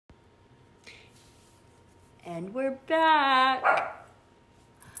And we're back.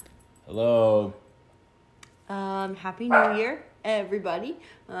 Hello. Happy New Year, everybody.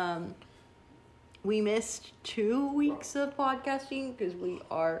 We missed 2 weeks of podcasting because we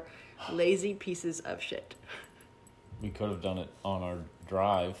are lazy pieces of shit. We could have done it on our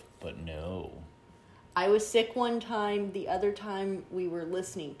drive, but no. I was sick one time. The other time we were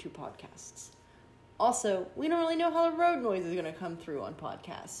listening to podcasts. Also, we don't really know how the road noise is going to come through on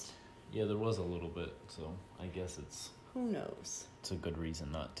podcasts. Yeah, there was a little bit, so I guess Who knows? it's a good reason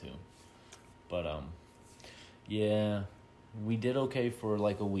not to. But, yeah, we did okay for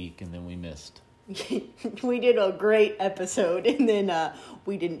like a week, and then we missed. We did a great episode, and then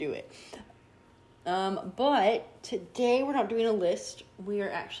we didn't do it. But today we're not doing a list. We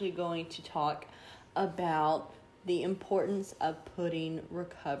are actually going to talk about the importance of putting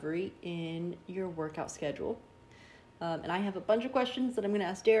recovery in your workout schedule. And I have a bunch of questions that I'm going to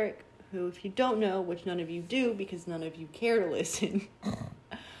ask Derek, who, if you don't know, which none of you do because none of you care to listen,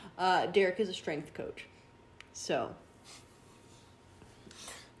 Derek is a strength coach. So,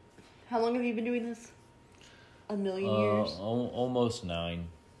 how long have you been doing this? A million years? Almost 9.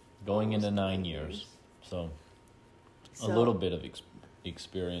 Going into 9 years. So, a little bit of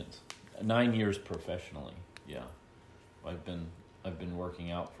experience. 9 years professionally, yeah. I've been working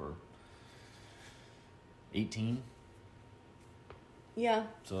out for 18. Yeah.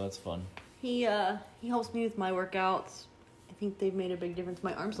 So that's fun. He helps me with my workouts. I think they've made a big difference.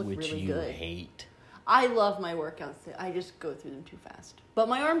 My arms look really good. Which you hate. I love my workouts. I just go through them too fast. But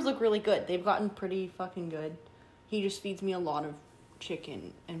my arms look really good. They've gotten pretty fucking good. He just feeds me a lot of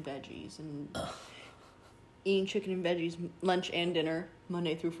chicken and veggies and eating chicken and veggies lunch and dinner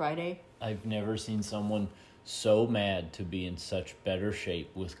Monday through Friday. I've never seen someone so mad to be in such better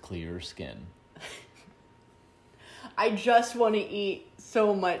shape with clear skin. I just want to eat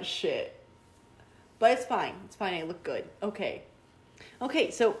so much shit. But it's fine. It's fine. I look good. Okay,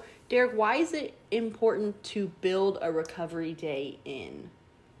 so Derek, why is it important to build a recovery day in?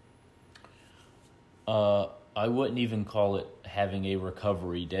 I wouldn't even call it having a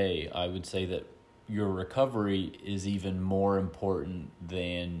recovery day. I would say that your recovery is even more important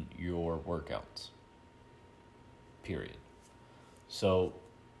than your workouts. Period. So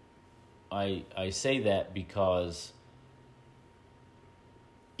I say that because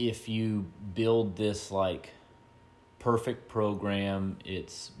if you build this like perfect program,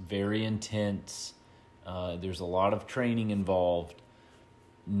 it's very intense, there's a lot of training involved,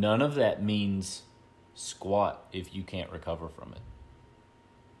 none of that means squat if you can't recover from it.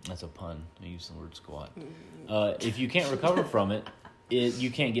 That's a pun. I use the word squat. If you can't recover from it, you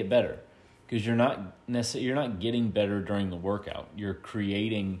can't get better because you're not getting better during the workout. You're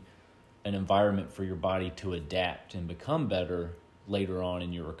creating an environment for your body to adapt and become better later on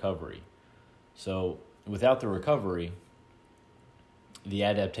in your recovery. So without the recovery, the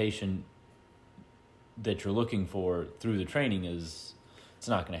adaptation that you're looking for through the training it's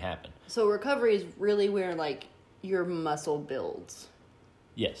not going to happen. So recovery is really where like your muscle builds.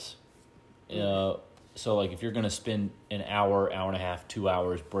 Yes. So like if you're going to spend an hour, hour and a half, 2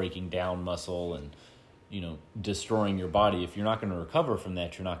 hours breaking down muscle and, destroying your body, if you're not going to recover from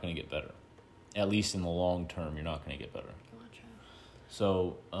that, you're not going to get better. At least in the long term, you're not going to get better. Gotcha.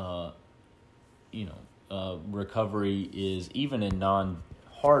 So, recovery is, even in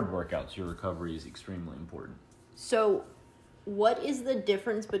non-hard workouts, your recovery is extremely important. So what is the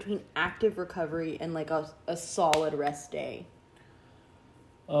difference between active recovery and like a solid rest day?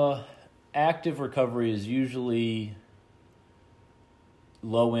 Active recovery is usually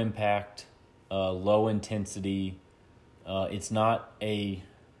low impact, low intensity. It's not a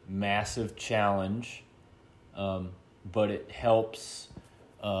massive challenge, but it helps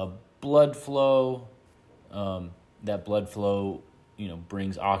blood flow. That blood flow,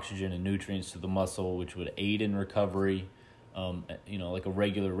 brings oxygen and nutrients to the muscle, which would aid in recovery. Like a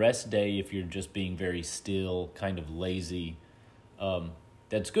regular rest day, if you're just being very still, kind of lazy,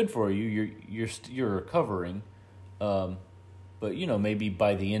 that's good for you. You're recovering, but maybe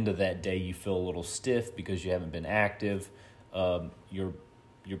by the end of that day you feel a little stiff because you haven't been active. Your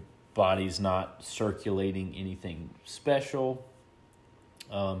body's not circulating anything special.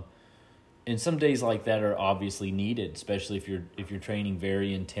 And some days like that are obviously needed, especially if you're training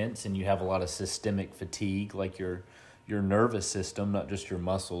very intense and you have a lot of systemic fatigue, like your nervous system, not just your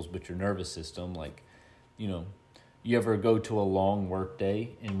muscles, but your nervous system. Like, you ever go to a long work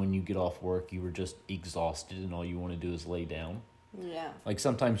day and when you get off work, you were just exhausted and all you want to do is lay down? Yeah. Like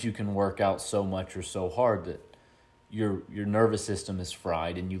sometimes you can work out so much or so hard that your nervous system is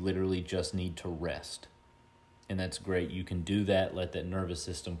fried and you literally just need to rest. And that's great. You can do that, let that nervous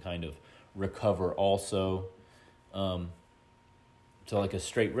system kind of recover also. So like a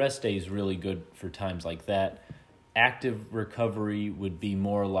straight rest day is really good for times like that. Active recovery would be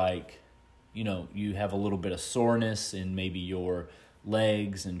more like, you have a little bit of soreness in maybe your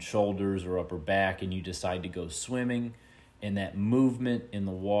legs and shoulders or upper back, and you decide to go swimming, and that movement in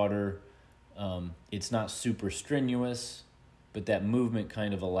the water, it's not super strenuous, but that movement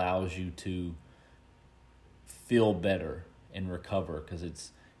kind of allows you to feel better and recover because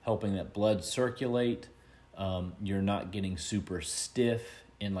it's helping that blood circulate. You're not getting super stiff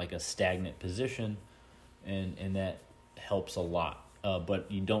in like a stagnant position, and that helps a lot.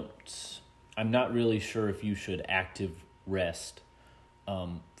 But I'm not really sure if you should active rest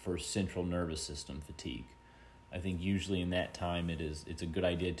for central nervous system fatigue. I think usually in that time it's a good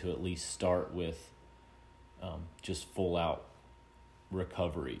idea to at least start with just full out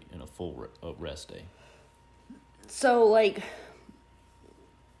recovery in a full rest day. So, like,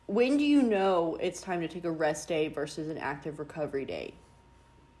 when do you know it's time to take a rest day versus an active recovery day?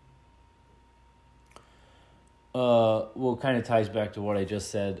 Well, it kind of ties back to what I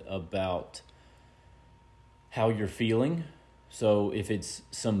just said about how you're feeling. So if it's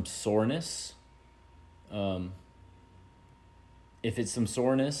some soreness, and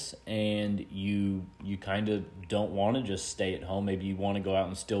you kind of don't want to just stay at home, maybe you want to go out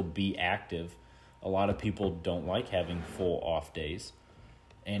and still be active. A lot of people don't like having full off days.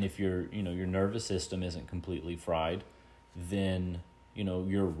 And if your nervous system isn't completely fried, then,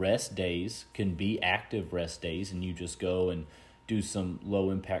 your rest days can be active rest days, and you just go and do some low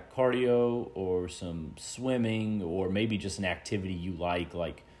impact cardio or some swimming, or maybe just an activity you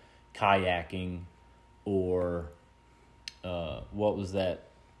like kayaking, or what was that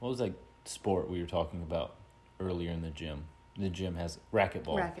sport we were talking about earlier in the gym? The gym has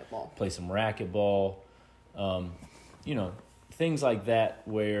racquetball. Play some racquetball. Things like that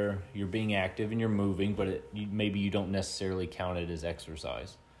where you're being active and you're moving, but maybe you don't necessarily count it as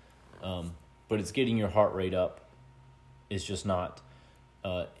exercise. But it's getting your heart rate up. It's just not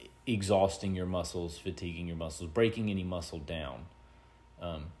exhausting your muscles, fatiguing your muscles, breaking any muscle down.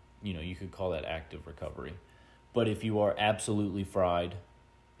 You could call that active recovery. But if you are absolutely fried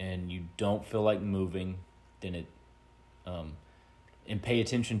and you don't feel like moving, then and pay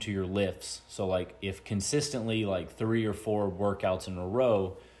attention to your lifts. So like if consistently like 3 or 4 workouts in a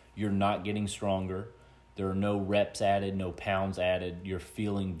row, you're not getting stronger, there are no reps added, no pounds added, you're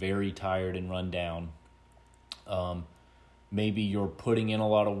feeling very tired and run down. Maybe you're putting in a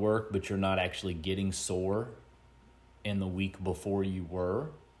lot of work, but you're not actually getting sore in the week before you were.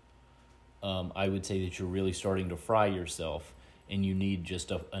 I would say that you're really starting to fry yourself, and you need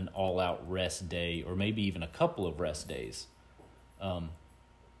just an all-out rest day, or maybe even a couple of rest days, of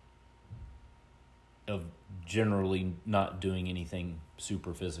generally not doing anything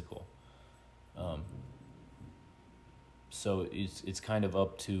super physical. So it's kind of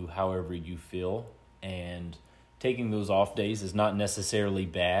up to however you feel, and taking those off days is not necessarily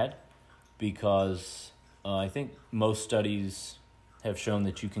bad, because I think most studies have shown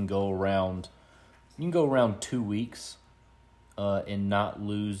that you can go around 2 weeks and not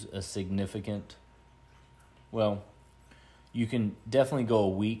lose a significant, you can definitely go a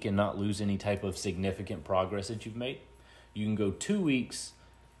week and not lose any type of significant progress that you've made. You can go 2 weeks,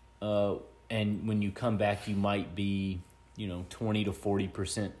 and when you come back, you might be, 20 to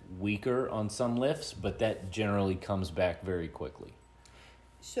 40% weaker on some lifts, but that generally comes back very quickly.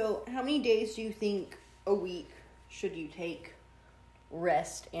 So how many days do you think a week should you take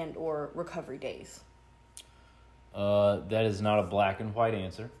rest and or recovery days? That is not a black and white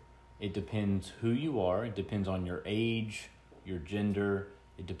answer. It depends who you are. It depends on your age, your gender.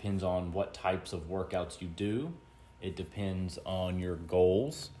 It depends on what types of workouts you do. It depends on your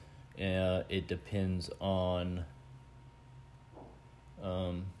goals. It depends on...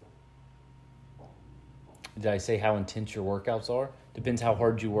 did I say how intense your workouts are? Depends how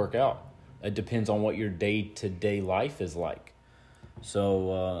hard you work out. It depends on what your day-to-day life is like.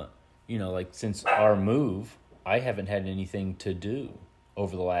 So, like since our move, I haven't had anything to do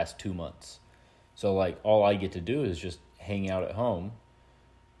over the last 2 months. So like all I get to do is just hang out at home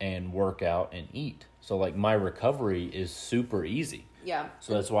and work out and eat. So like my recovery is super easy. Yeah.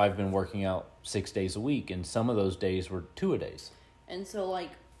 So that's why I've been working out 6 days a week, and some of those days were 2-a-days. And so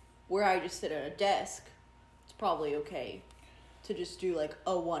like where I just sit at a desk, it's probably okay to just do like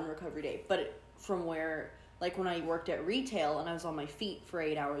a 1 recovery day. But from where, like when I worked at retail and I was on my feet for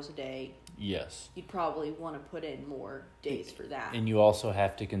 8 hours a day, yes, you'd probably want to put in more days for that. And you also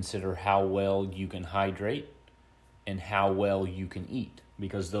have to consider how well you can hydrate and how well you can eat,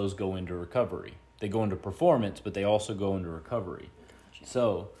 because those go into recovery. They go into performance, but they also go into recovery. Gotcha.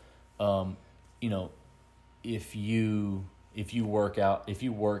 So, if you work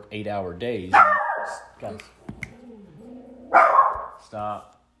 8-hour days, guys,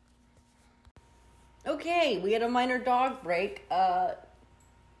 stop. Okay, we had a minor dog break,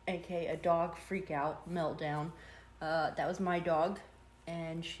 aka a dog freak out meltdown. That was my dog,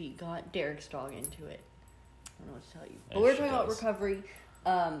 and she got Derek's dog into it. I don't know what to tell you. But we're talking about recovery.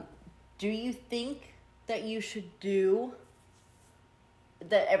 Do you think that you should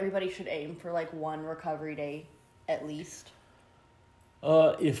that everybody should aim for like one recovery day at least?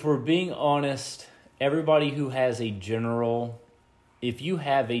 If we're being honest, everybody who has if you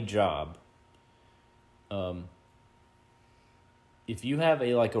have a job, if you have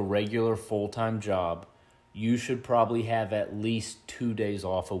a regular full-time job, you should probably have at least 2 days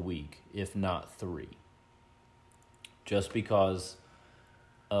off a week, if not 3. Just because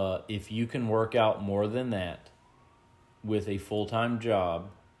if you can work out more than that with a full-time job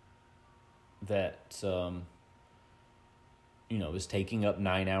that is taking up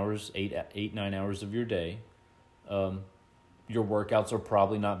 9 hours, 9 hours of your day, your workouts are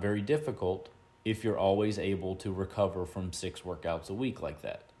probably not very difficult if you're always able to recover from 6 workouts a week like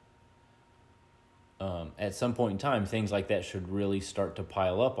that. At some point in time, things like that should really start to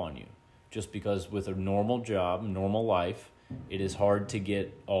pile up on you. Just because with a normal job, normal life, it is hard to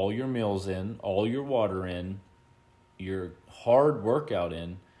get all your meals in, all your water in, your hard workout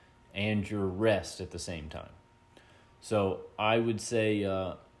in, and your rest at the same time. So I would say,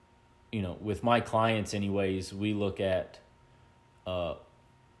 with my clients anyways, we look at, I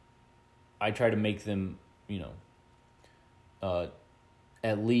try to make them,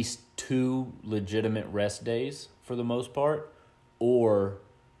 at least 2 legitimate rest days for the most part, or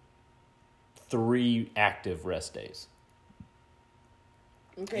 3 active rest days.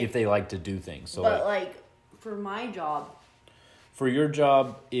 Okay. If they like to do things. So but for my job. For your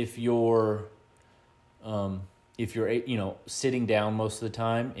job, if you're sitting down most of the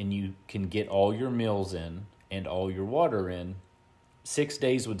time and you can get all your meals in and all your water in, 6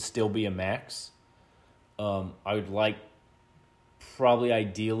 days would still be a max. I would like probably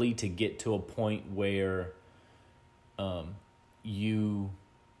ideally to get to a point where you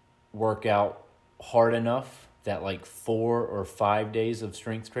work out hard enough that 4 or 5 days of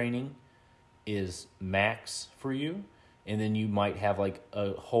strength training is max for you. And then you might have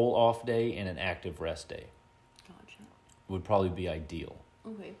a whole off day and an active rest day. Gotcha. Would probably be ideal.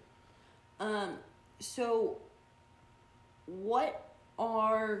 Okay. So what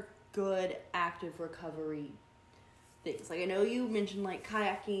are good active recovery things? I know you mentioned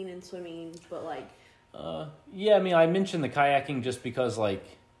kayaking and swimming, but I mentioned the kayaking just because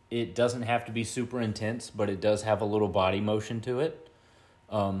it doesn't have to be super intense, but it does have a little body motion to it.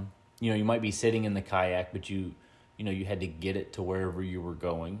 You might be sitting in the kayak, but you had to get it to wherever you were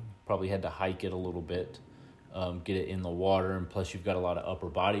going. Probably had to hike it a little bit, get it in the water, and plus you've got a lot of upper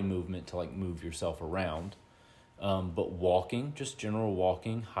body movement to move yourself around. But walking, just general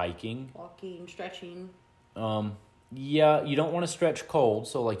walking, hiking. Walking, stretching. You don't want to stretch cold,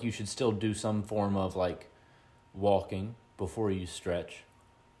 so you should still do some form of walking before you stretch.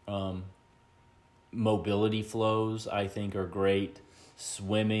 Mobility flows, I think, are great.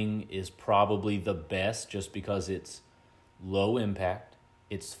 Swimming is probably the best just because it's low impact,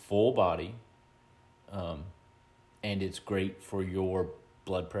 it's full body, and it's great for your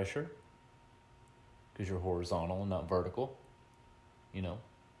blood pressure because you're horizontal and not vertical,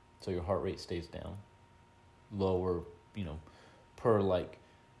 so your heart rate stays down. Lower, per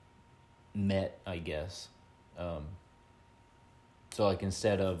met, I guess. So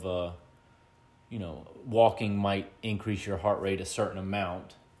instead of, walking might increase your heart rate a certain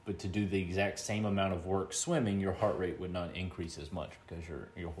amount, but to do the exact same amount of work swimming, your heart rate would not increase as much because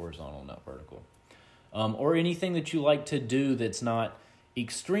you're horizontal, not vertical. Or anything that you like to do that's not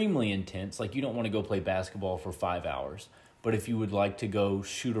extremely intense, you don't want to go play basketball for 5 hours, but if you would like to go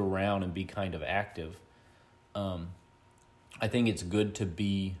shoot around and be kind of active, I think it's good to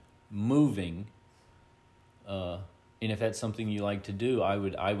be moving, and if that's something you like to do, I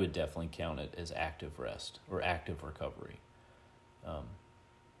would definitely count it as active rest or active recovery.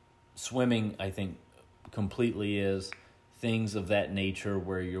 Swimming, I think, completely is things of that nature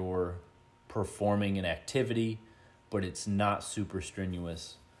where you're performing an activity, but it's not super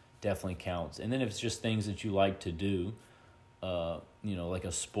strenuous, definitely counts. And then if it's just things that you like to do, like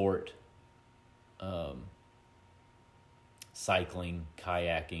a sport, cycling,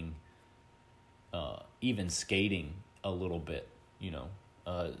 kayaking, even skating a little bit,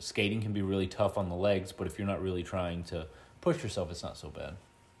 skating can be really tough on the legs, but if you're not really trying to push yourself, it's not so bad.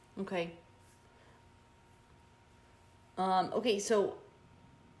 Okay. Okay, so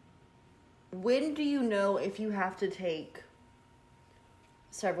when do you know if you have to take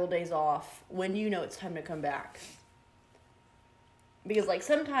several days off? When do you know it's time to come back? Because, like,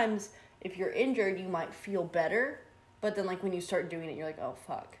 sometimes if you're injured, you might feel better, but then, like, when you start doing it, you're like, oh,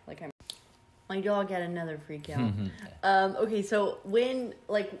 fuck. Like, my dog had another freak out. Okay, so when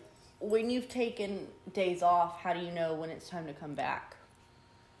you've taken days off, how do you know when it's time to come back?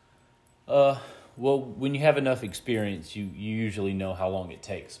 Well, when you have enough experience, you usually know how long it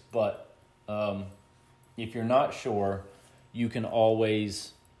takes. But if you're not sure, you can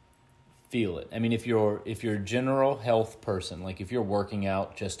always feel it. I mean, if you're a general health person, like if you're working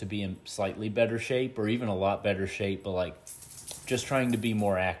out just to be in slightly better shape or even a lot better shape, but like just trying to be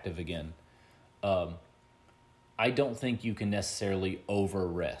more active again, I don't think you can necessarily over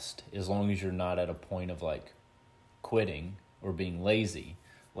rest as long as you're not at a point of like quitting or being lazy.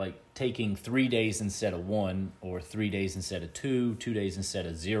 Like taking 3 days instead of 1 or 3 days instead of 2, 2 days instead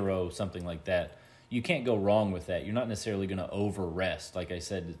of 0, something like that. You can't go wrong with that. You're not necessarily going to over rest. Like I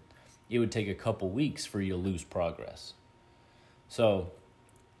said, it would take a couple weeks for you to lose progress. So,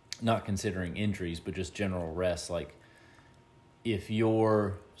 not considering injuries, but just general rest. Like, if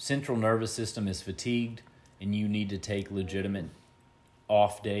your central nervous system is fatigued and you need to take legitimate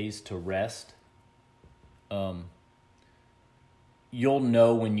off days to rest, you'll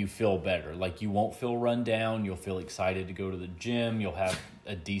know when you feel better. Like, you won't feel run down. You'll feel excited to go to the gym. You'll have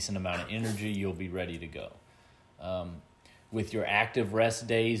a decent amount of energy. You'll be ready to go. With your active rest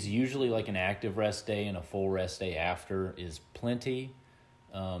days, usually like an active rest day and a full rest day after is plenty.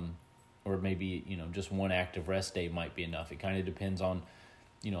 Or maybe, just one active rest day might be enough. It kind of depends on,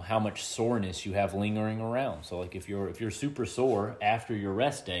 how much soreness you have lingering around. So like if you're super sore after your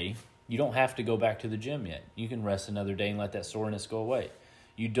rest day, you don't have to go back to the gym yet. You can rest another day and let that soreness go away.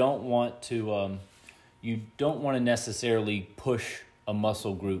 You don't want to necessarily push a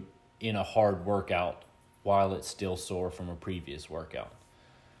muscle group in a hard workout while it's still sore from a previous workout.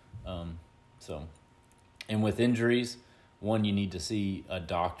 And with injuries, one, you need to see a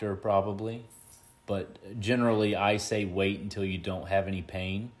doctor probably, but generally I say wait until you don't have any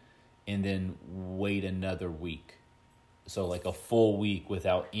pain and then wait another week. So like a full week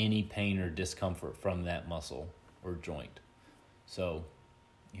without any pain or discomfort from that muscle or joint. So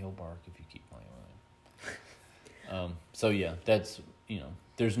you'll bark if you keep playing with it. So yeah, that's,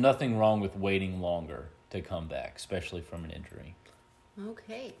 there's nothing wrong with waiting longer to come back, especially from an injury.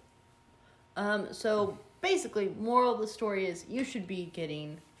 Okay. So basically, moral of the story is you should be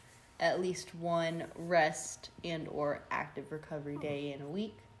getting at least one rest and or active recovery day in a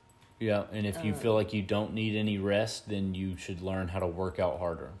week. Yeah, and if you feel like you don't need any rest, then you should learn how to work out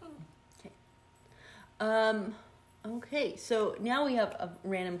harder. Okay. Okay, so now we have a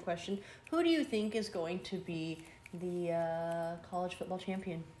random question. Who do you think is going to be the college football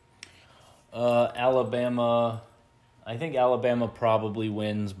champion? Alabama. I think Alabama probably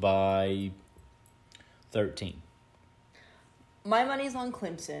wins by 13. My money's on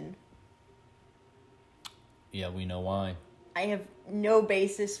Clemson. Yeah, we know why. I have no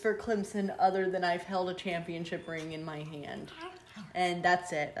basis for Clemson other than I've held a championship ring in my hand. And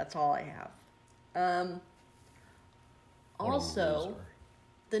that's it. That's all I have. Also,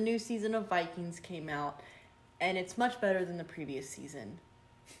 the new season of Vikings came out, and it's much better than the previous season.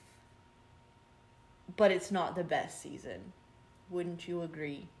 But it's not the best season. Wouldn't you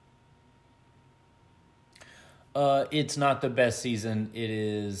agree? It's not the best season. It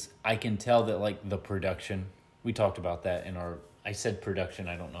is, I can tell that, like, the production, we talked about that I said production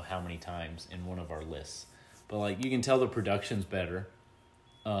I don't know how many times in one of our lists. But, like, you can tell the production's better.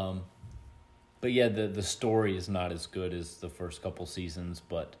 But, yeah, the story is not as good as the first couple seasons,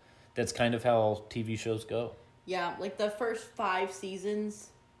 but that's kind of how TV shows go. Yeah, like, the first 5 seasons,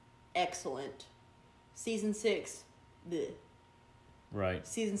 excellent. Season 6, bleh. Right.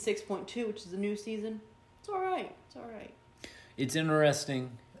 Season 6.2, which is the new season, it's all right. It's all right. It's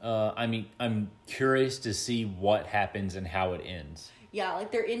interesting. I'm curious to see what happens and how it ends. Yeah,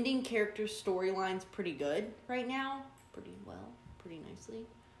 like their ending character storyline's pretty good right now. Pretty well, pretty nicely,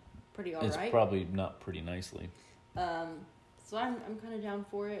 pretty all right. It's probably not pretty nicely. So I'm kind of down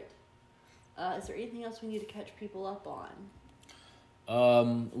for it. Is there anything else we need to catch people up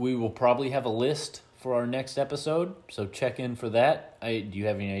on? We will probably have a list for our next episode, so check in for that. Do you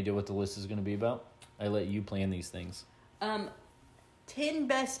have any idea what the list is going to be about? I let you plan these things. 10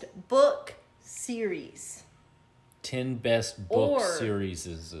 best book series. 10 best book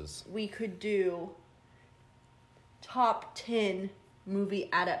series. We could do top 10 movie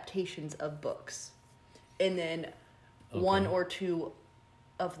adaptations of books. And then 1 or 2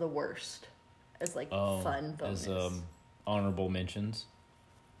 of the worst as like fun bonus. As honorable mentions.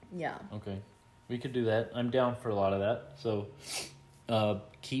 Yeah. Okay. We could do that. I'm down for a lot of that. So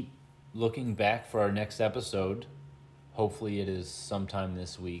keep looking back for our next episode. Hopefully it is sometime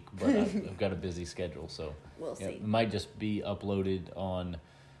this week, but I've got a busy schedule, so We'll see. It might just be uploaded on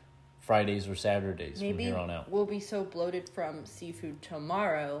Fridays or Saturdays from here on out. We'll be so bloated from seafood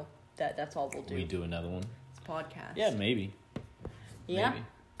tomorrow that's all we'll do. We do another one. It's a podcast. Yeah, maybe. Yeah. Maybe.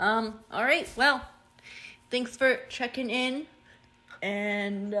 All right. Well, thanks for checking in,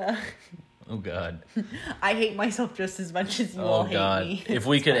 and oh God, I hate myself just as much as you all hate me. If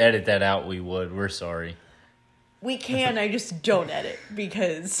we could edit that out, we would. We're sorry. We can. I just don't edit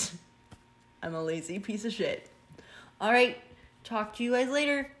because I'm a lazy piece of shit. All right. Talk to you guys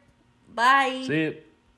later. Bye. See you.